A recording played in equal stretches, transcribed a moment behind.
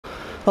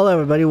Hello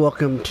everybody,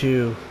 welcome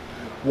to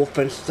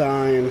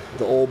Wolfenstein,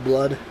 the Old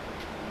Blood.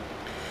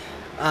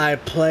 I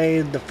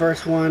played the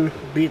first one,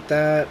 beat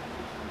that,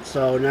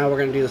 so now we're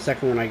going to do the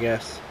second one, I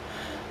guess.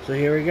 So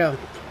here we go.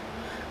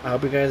 I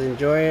hope you guys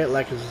enjoy it,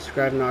 like and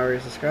subscribe if not already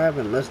subscribed,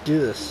 and let's do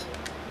this.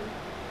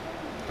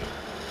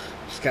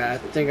 I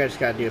think I just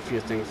got to do a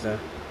few things though.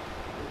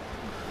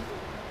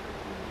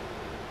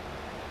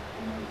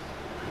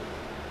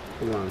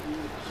 Come on.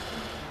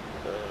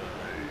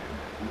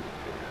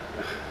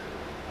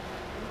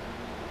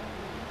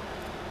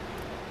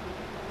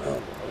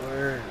 Oh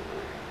Lord.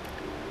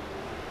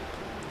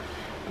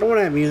 I don't want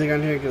to have music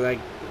on here because I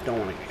don't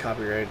want to get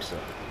copyrighted, so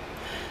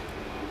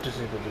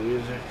disable the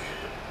music.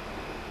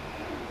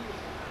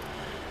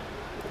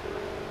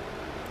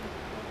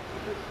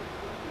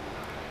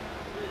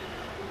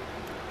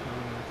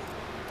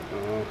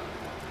 Oh.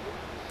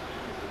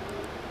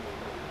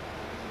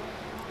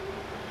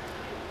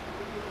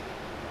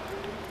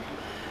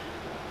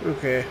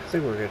 Okay, I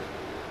think we're good.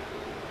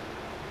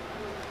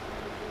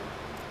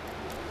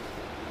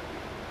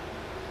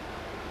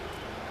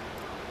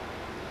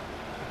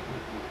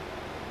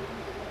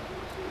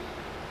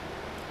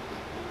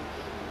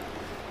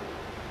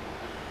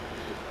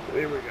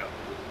 Here we go.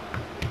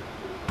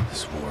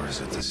 This war is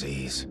a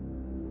disease,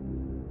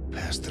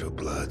 passed through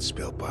blood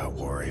spilled by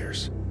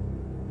warriors.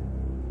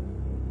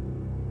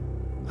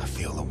 I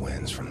feel the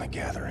winds from the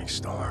gathering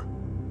storm.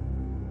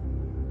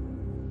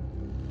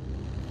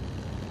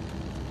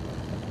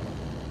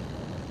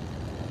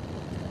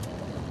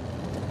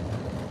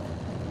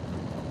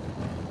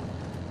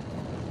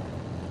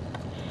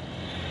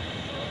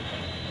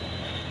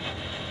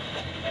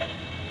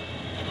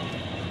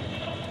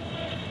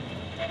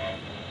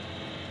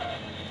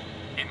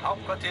 Im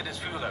Hauptquartier des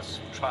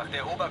Führers sprach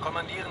der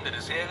Oberkommandierende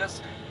des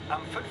Heeres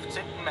am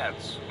 15.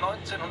 März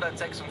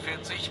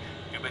 1946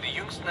 über die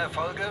jüngsten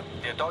Erfolge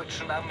der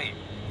deutschen Armee.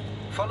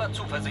 Voller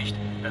Zuversicht,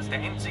 dass der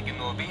Endzieg in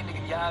nur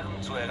wenigen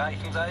Jahren zu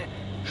erreichen sei,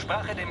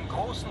 sprach er dem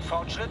großen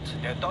Fortschritt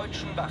der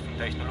deutschen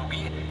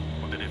Waffentechnologie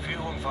unter der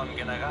Führung von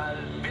General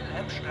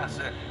Wilhelm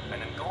Strasse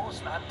einen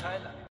großen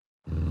Anteil an.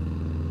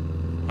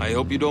 I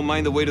hope you don't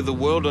mind the weight of the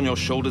world on your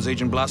shoulders,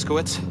 Agent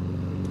Blazkowicz.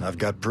 I've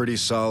got pretty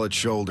solid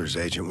shoulders,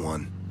 Agent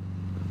One.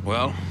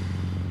 Well,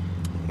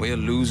 we're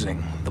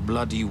losing the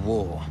bloody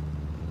war.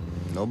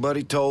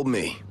 Nobody told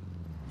me.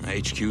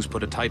 HQ's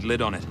put a tight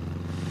lid on it.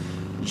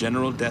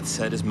 General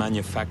Deathshead is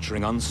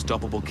manufacturing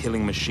unstoppable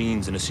killing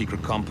machines in a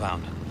secret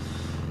compound.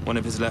 One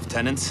of his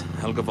lieutenants,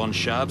 Helga von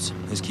Schabs,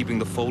 is keeping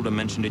the folder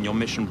mentioned in your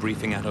mission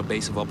briefing at her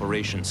base of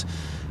operations,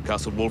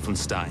 Castle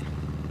Wolfenstein.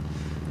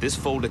 This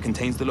folder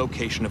contains the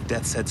location of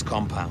Deathshead's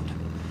compound.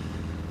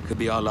 Could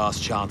be our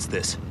last chance,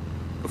 this,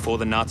 before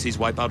the Nazis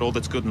wipe out all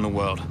that's good in the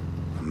world.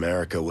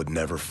 America would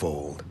never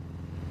fold.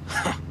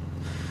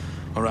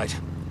 All right,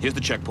 here's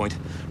the checkpoint.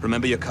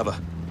 Remember your cover.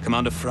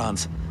 Commander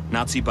Franz,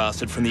 Nazi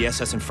bastard from the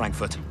SS in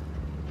Frankfurt.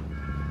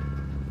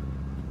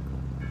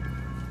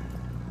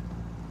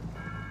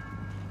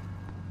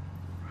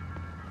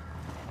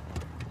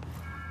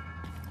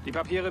 Die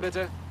Papiere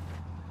bitte.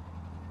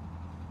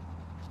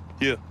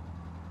 Hier.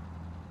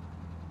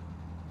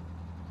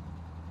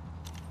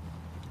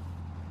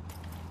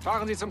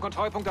 Fahren Sie zum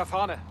Kontrollpunkt da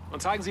vorne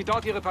und zeigen Sie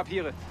dort Ihre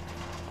Papiere.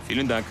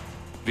 Vielen Dank.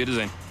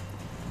 Wiedersehen.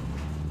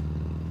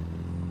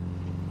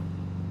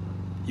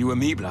 You and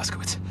me,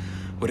 Blazkowicz.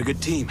 We're a good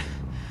team.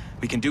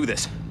 We can do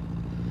this.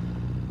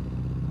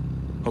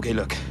 Okay,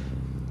 look.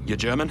 You're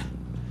German?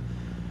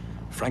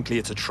 Frankly,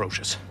 it's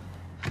atrocious.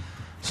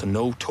 So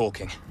no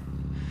talking.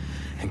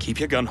 And keep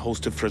your gun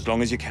holstered for as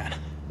long as you can.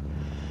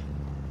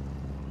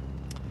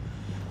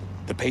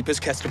 The papers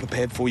Kester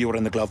prepared for you are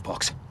in the glove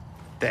box.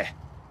 There.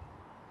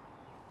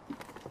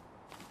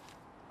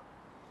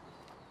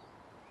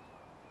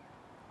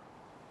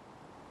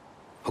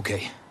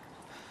 Okay,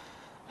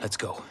 let's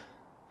go.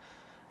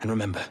 And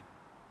remember,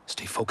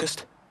 stay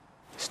focused,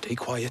 stay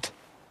quiet,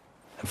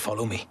 and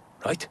follow me,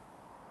 right?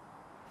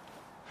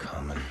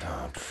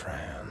 Commandant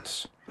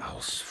Franz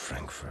aus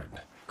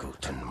Frankfurt.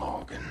 Guten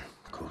Morgen.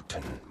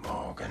 Guten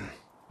Morgen.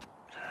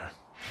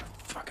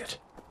 Fuck it.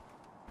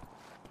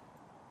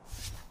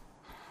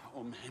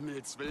 Um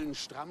Himmels Willen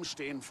stramm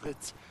stehen,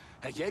 Fritz.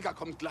 Herr Jäger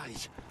kommt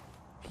gleich.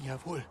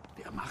 Jawohl,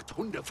 der macht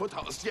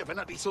Hundefutter aus dir, wenn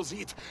er dich so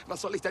sieht.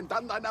 Was soll ich denn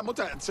dann deiner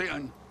Mutter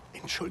erzählen?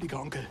 Entschuldige,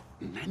 Onkel.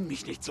 Nenn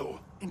mich nicht so.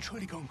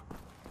 Entschuldigung.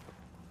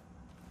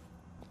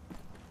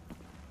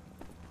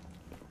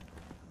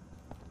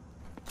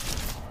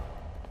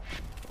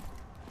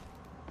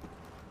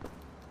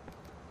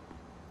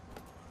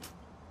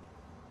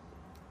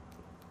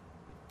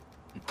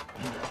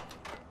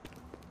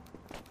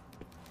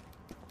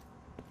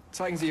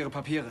 Zeigen Sie Ihre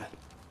Papiere.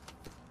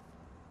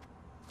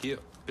 Hier,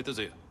 bitte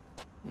sehr.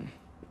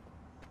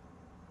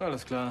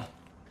 Alles klar.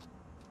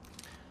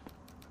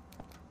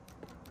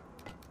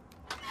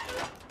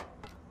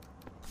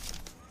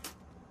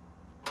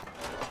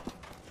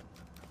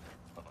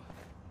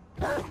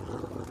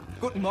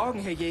 Guten Morgen,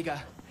 Herr Jäger.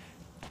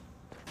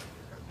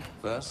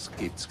 Was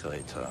gibt's,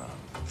 Greta?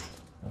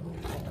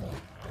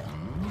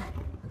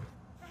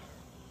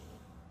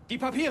 Die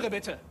Papiere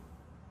bitte.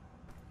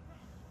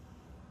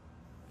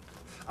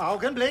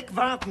 Augenblick,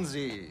 warten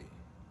Sie.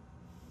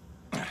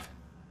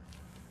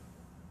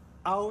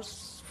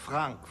 Aus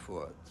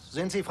Frankfurt.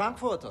 Sind Sie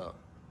Frankfurter?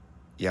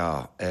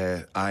 Ja,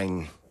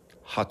 ein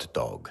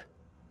Hotdog.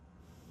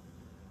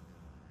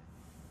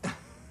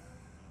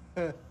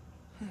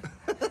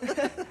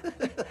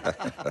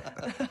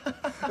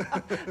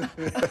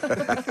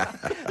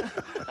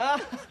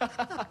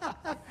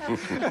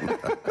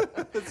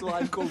 So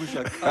ein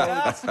komischer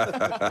Kauz.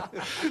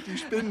 Die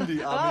spinnen,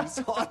 die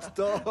Amis.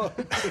 Hotdog.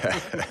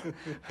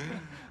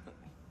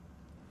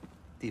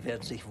 Die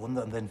werden sich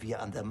wundern, wenn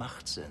wir an der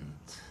Macht sind.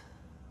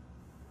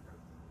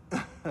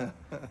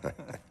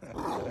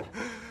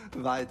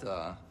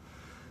 Weiter.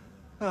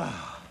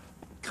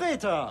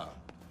 Kreta.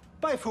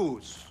 Bei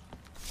Fuß.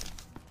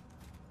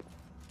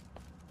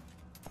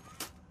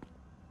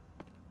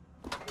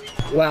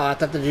 Wow, I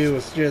thought the dude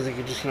was seriously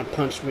just gonna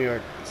punch me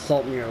or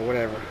assault me or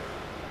whatever.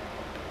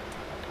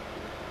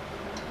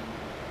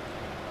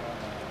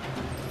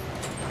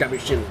 Got me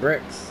shitting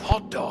bricks.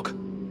 Hot dog.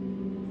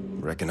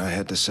 Reckon I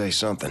had to say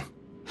something.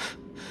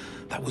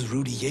 That was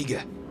Rudy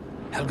Jaeger,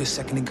 Helga's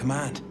second in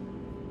command.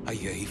 I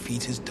hear he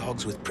feeds his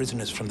dogs with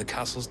prisoners from the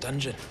castle's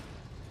dungeon.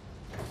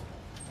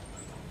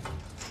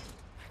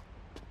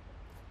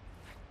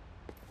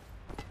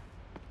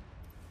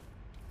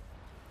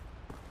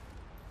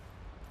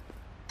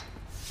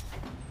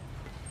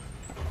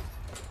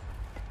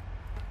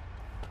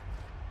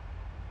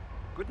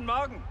 Guten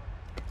Morgen.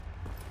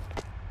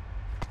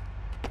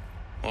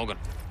 Morgan.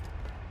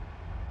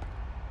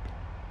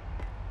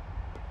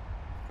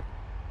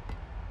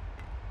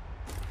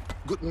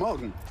 Guten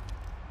Morgen.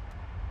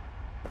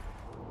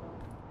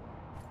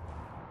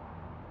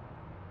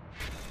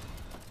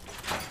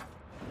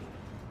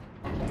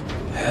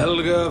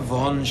 Helga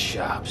von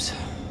Schaps.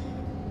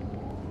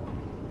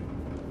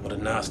 What a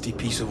nasty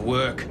piece of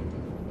work.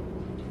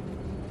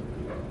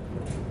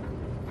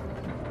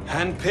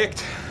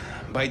 Handpicked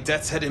by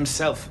Death's Head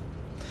himself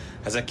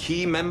as a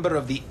key member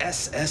of the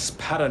SS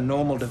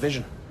Paranormal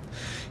Division.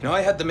 You know,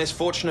 I had the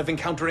misfortune of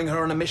encountering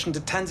her on a mission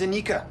to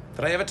Tanganyika.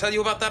 Did I ever tell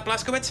you about that,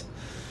 Blazkowicz?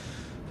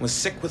 Was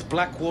sick with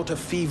blackwater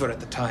fever at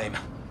the time.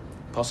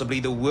 Possibly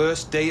the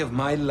worst day of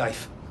my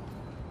life.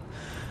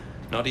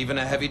 Not even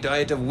a heavy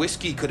diet of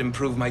whiskey could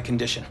improve my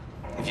condition,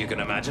 if you can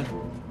imagine.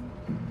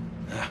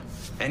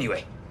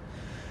 Anyway,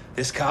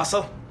 this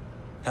castle,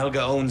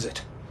 Helga owns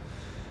it.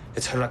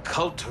 It's her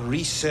occult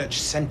research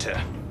center.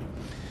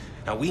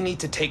 Now we need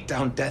to take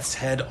down Death's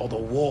Head or the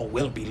war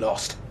will be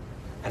lost.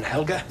 And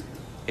Helga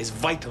is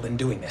vital in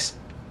doing this.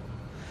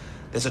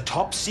 There's a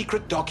top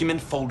secret document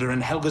folder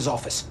in Helga's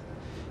office.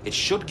 It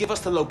should give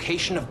us the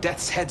location of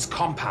Death's Head's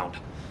compound.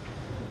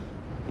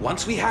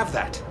 Once we have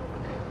that,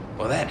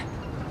 well then,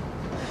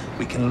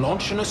 we can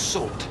launch an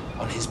assault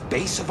on his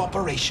base of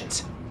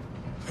operations.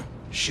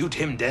 Shoot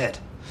him dead.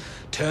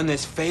 Turn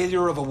this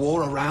failure of a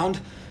war around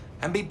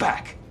and be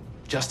back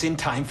just in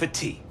time for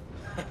tea.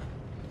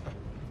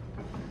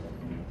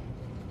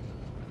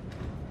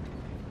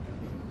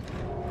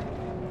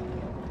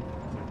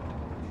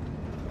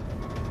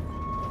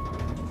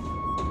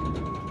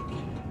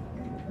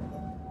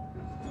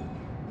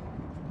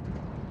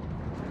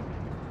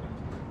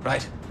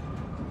 Right.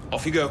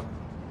 Off you go.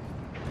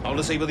 I'll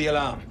disable the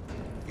alarm.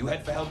 You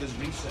head for Helga's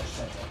research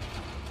center.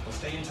 We'll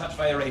stay in touch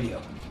via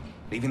radio,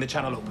 leaving the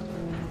channel open.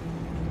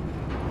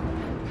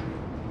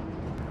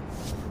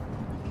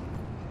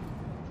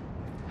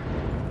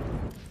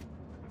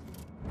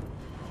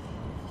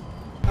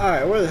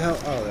 Alright, where the hell?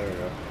 Oh, there we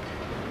go.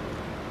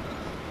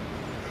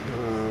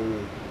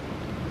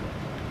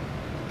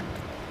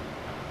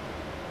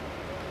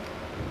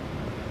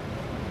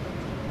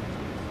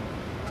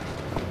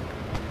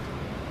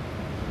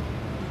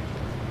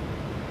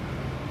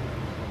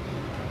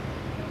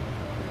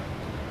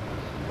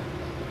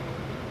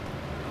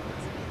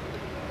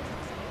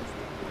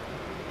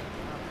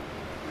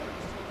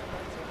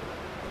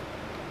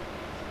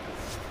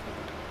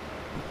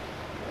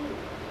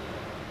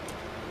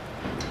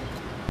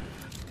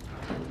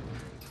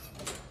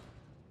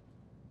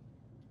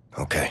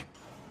 Okay,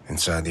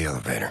 inside the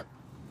elevator.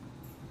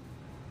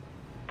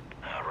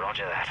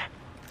 Roger that.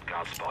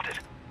 Guard spotted.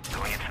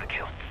 Going in for the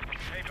kill.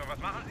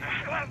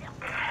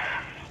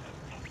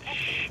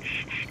 Shh.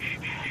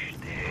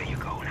 There you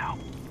go now.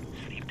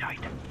 Sleep tight.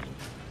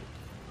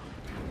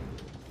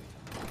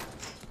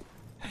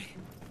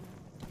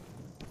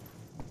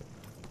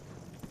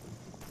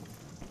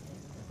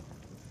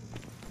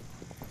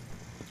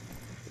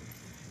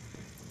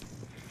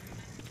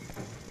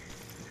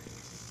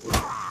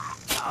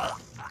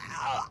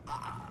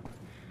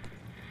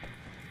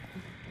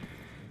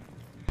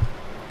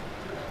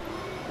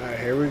 Alright,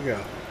 here we go.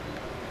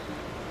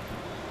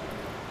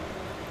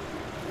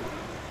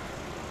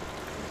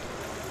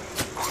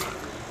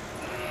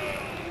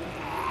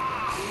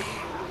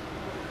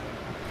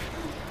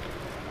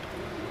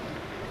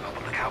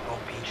 Open the catwalk,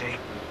 PJ.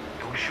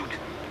 Don't shoot.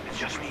 It's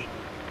just me.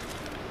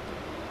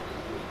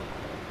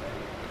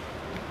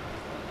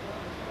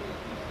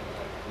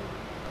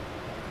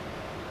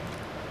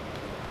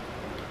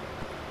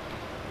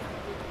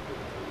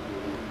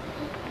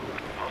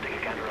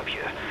 up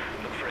here.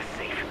 Look for a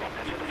safe.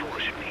 That's where the folder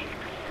should be.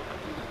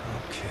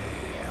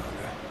 Okay,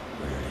 Helga.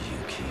 Where do you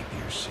keep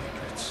your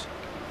secrets?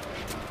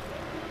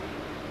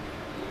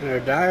 In her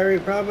diary,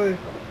 probably.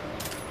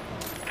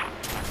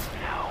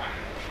 Now,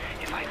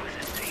 if I was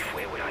a safe,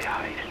 where would I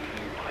hide?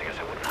 Well, I guess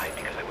I wouldn't hide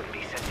because I wouldn't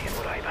be sentient,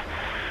 would I? But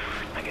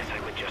I guess I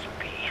would just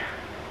be.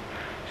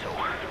 So,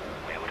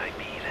 where would I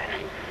be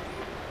then?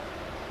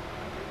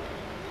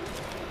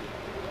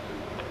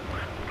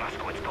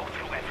 Blazkowicz go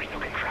through every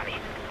nook and cranny.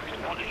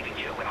 Not leaving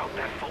you without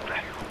that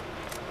folder.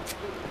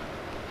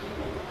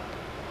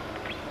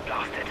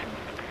 Blasted.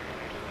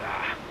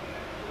 Ah,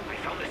 I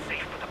found the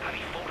safe, but the bloody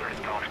folder is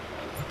gone.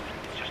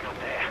 It's just not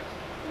there.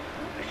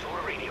 I saw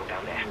a radio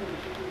down there.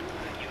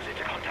 I'll use it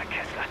to contact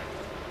Kessler.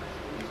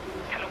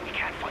 Tell him we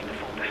can't find the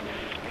folder.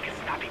 Make it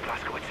snappy,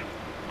 Blazkowicz.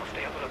 I'll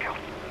stay on the lookout.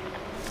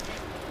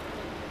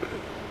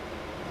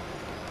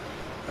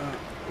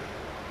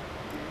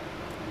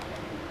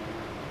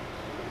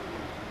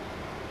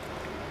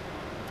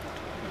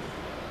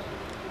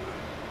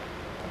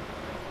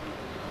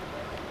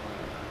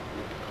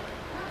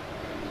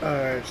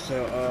 Alright, so,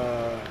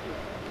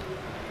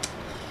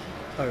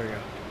 there we go.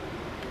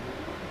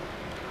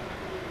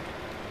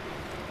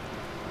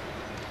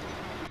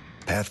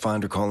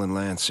 Pathfinder calling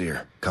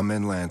Landseer. Come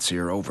in,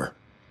 Landseer. Over.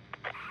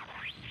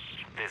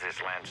 This is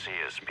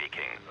Landseer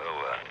speaking.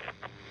 Over.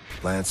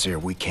 Landseer,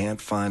 we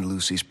can't find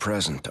Lucy's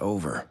present.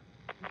 Over.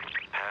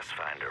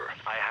 Pathfinder,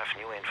 I have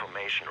new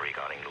information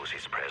regarding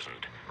Lucy's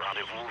present.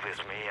 Rendezvous with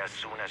me as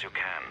soon as you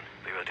can.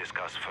 We will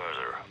discuss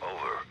further.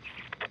 Over.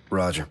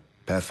 Roger.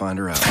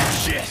 Pathfinder out.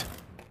 Shit!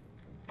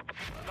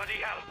 Bloody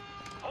hell!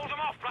 Hold them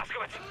off,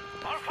 Blazkowicz!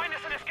 I'll find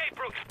us an escape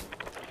route!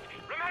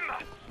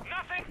 Remember,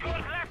 nothing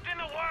good left in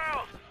the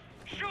world!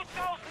 Shoot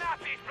those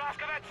Nazis,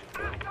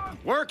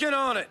 Blazkowicz! Working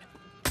on it!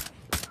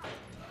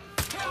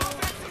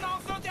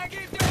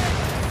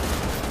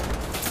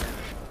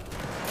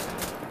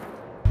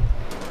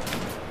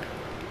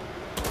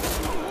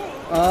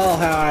 Oh,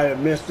 how I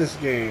missed this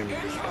game.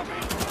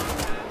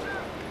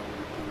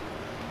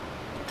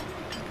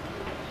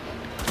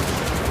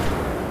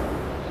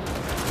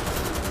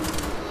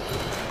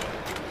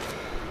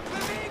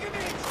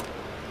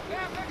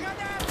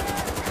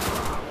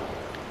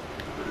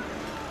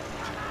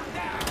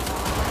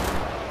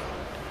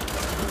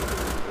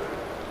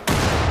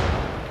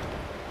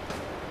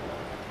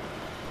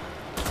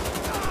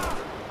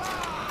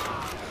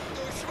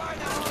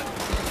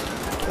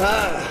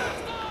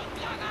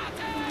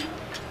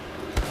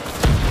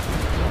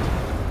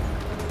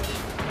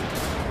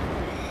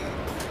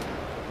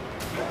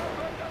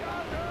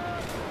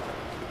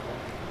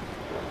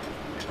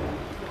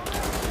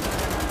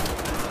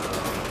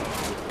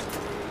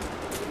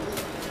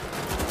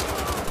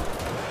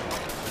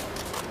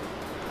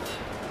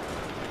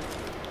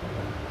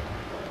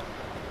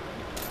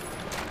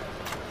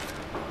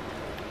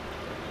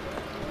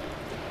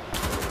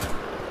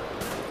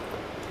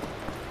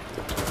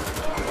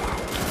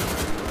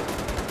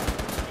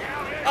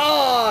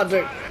 Oh,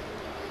 dude.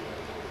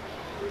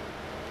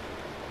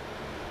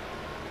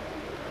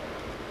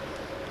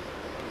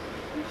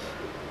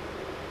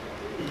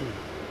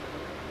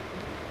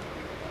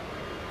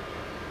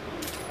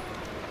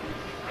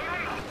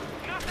 Remember,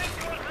 nothing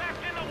good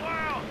left in the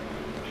world!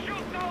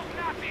 Shoot those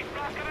Nazis,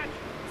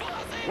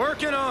 Blazkowicz!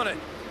 Working on it!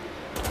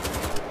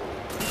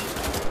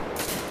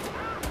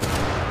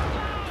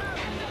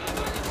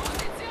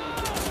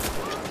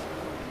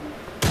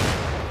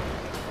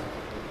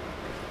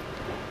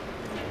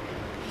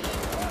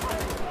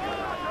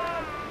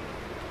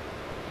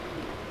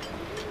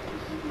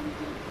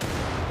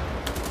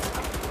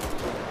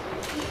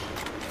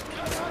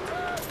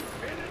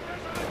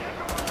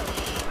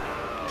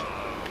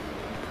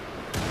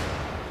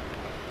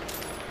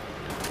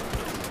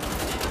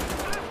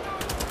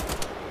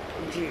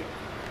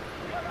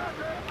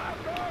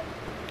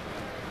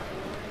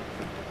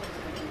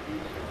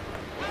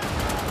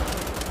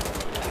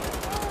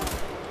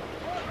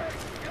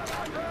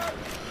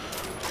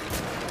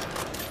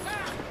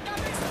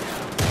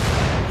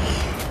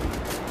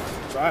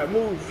 Alright,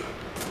 move.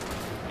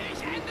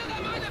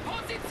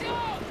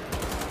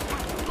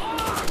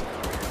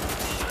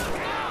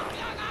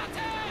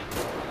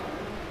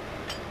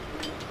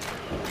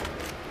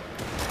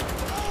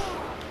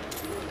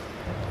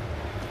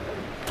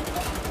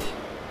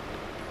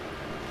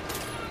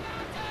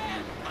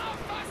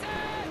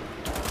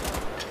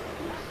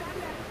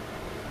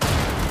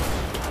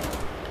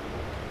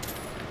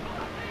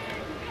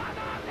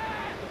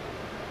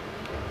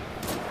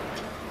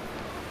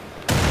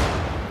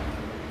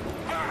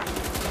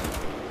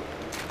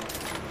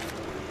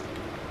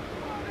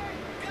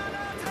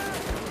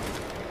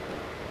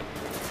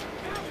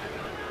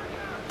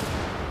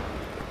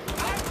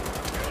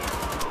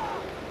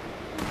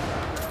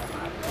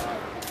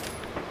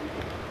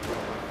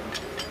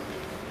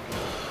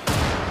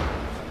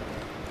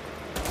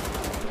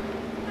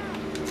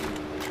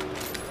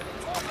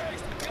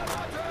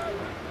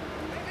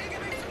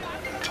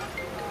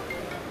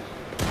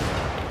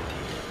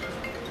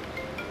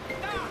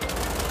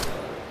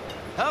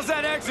 How's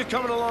that exit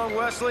coming along,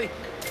 Wesley?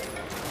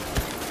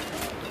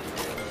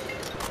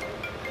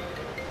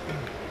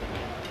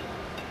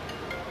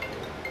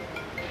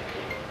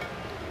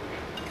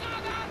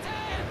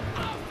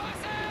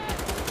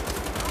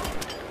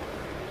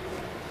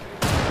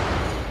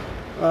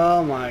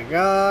 Oh my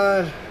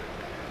god.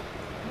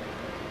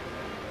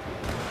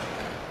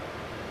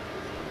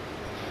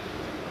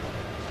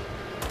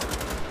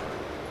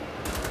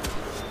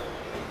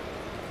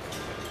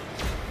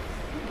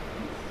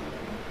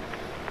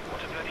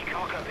 What a bloody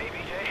cock-up, eh,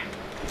 BJ?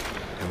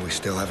 And we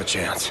still have a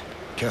chance.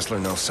 Kessler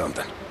knows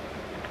something.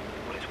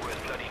 Well, it's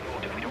worth bloody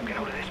note if we don't get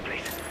out of this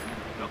place.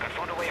 Look, I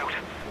found a way out.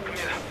 Come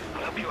here,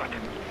 I'll help you out.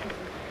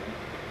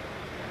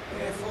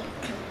 Careful.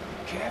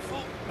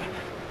 Careful.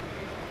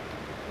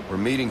 We're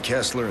meeting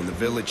Kessler in the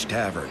village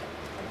tavern.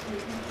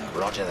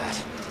 Roger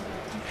that.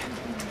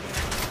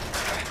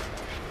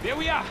 There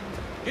we are.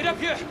 Get up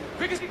here,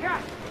 quick as you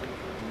can.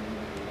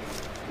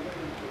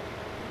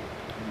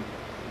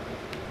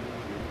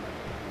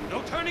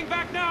 No turning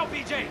back now,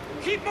 BJ.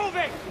 Keep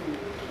moving.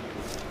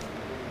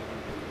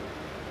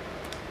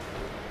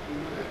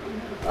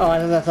 Oh, I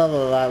think that's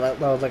all that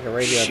was like a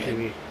radio on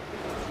TV.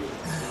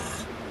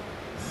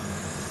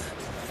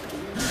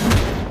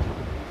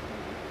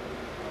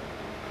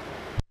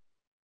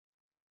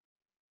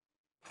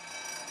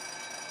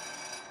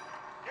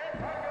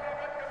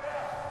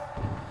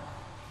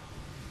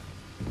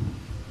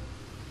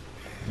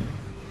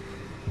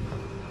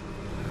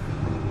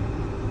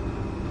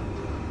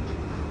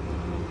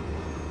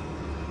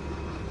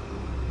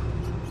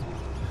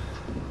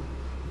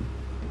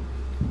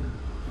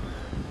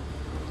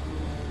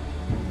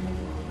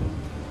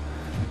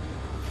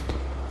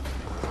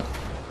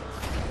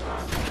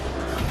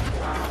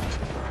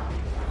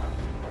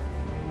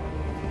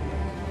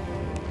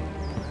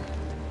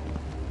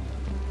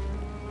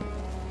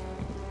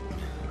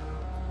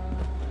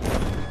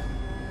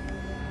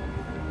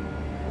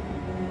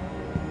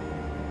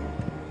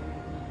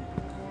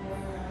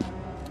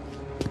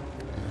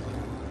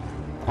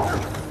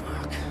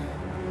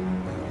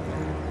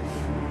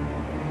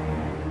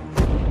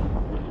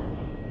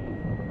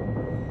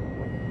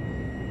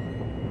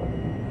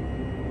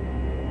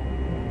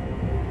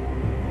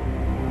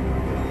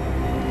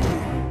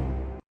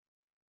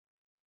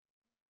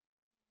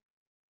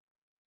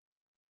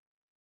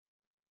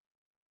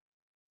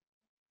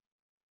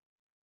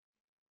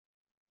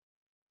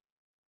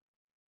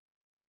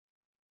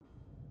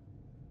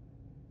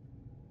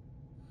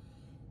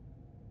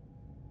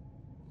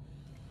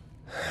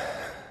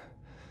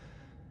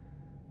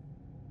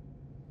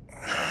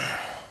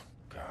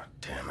 God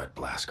damn it,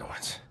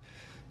 Blazkowicz.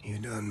 You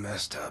done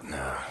messed up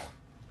now.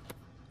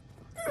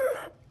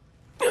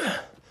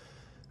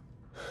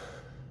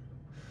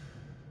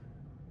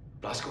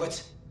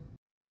 Blazkowicz?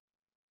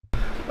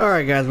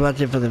 Alright guys, well,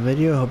 that's it for the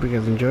video. Hope you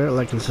guys enjoyed it.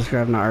 Like and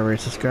subscribe, not already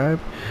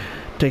subscribed.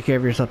 Take care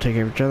of yourself, take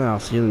care of each other. I'll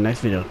see you in the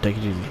next video. Take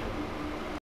it easy.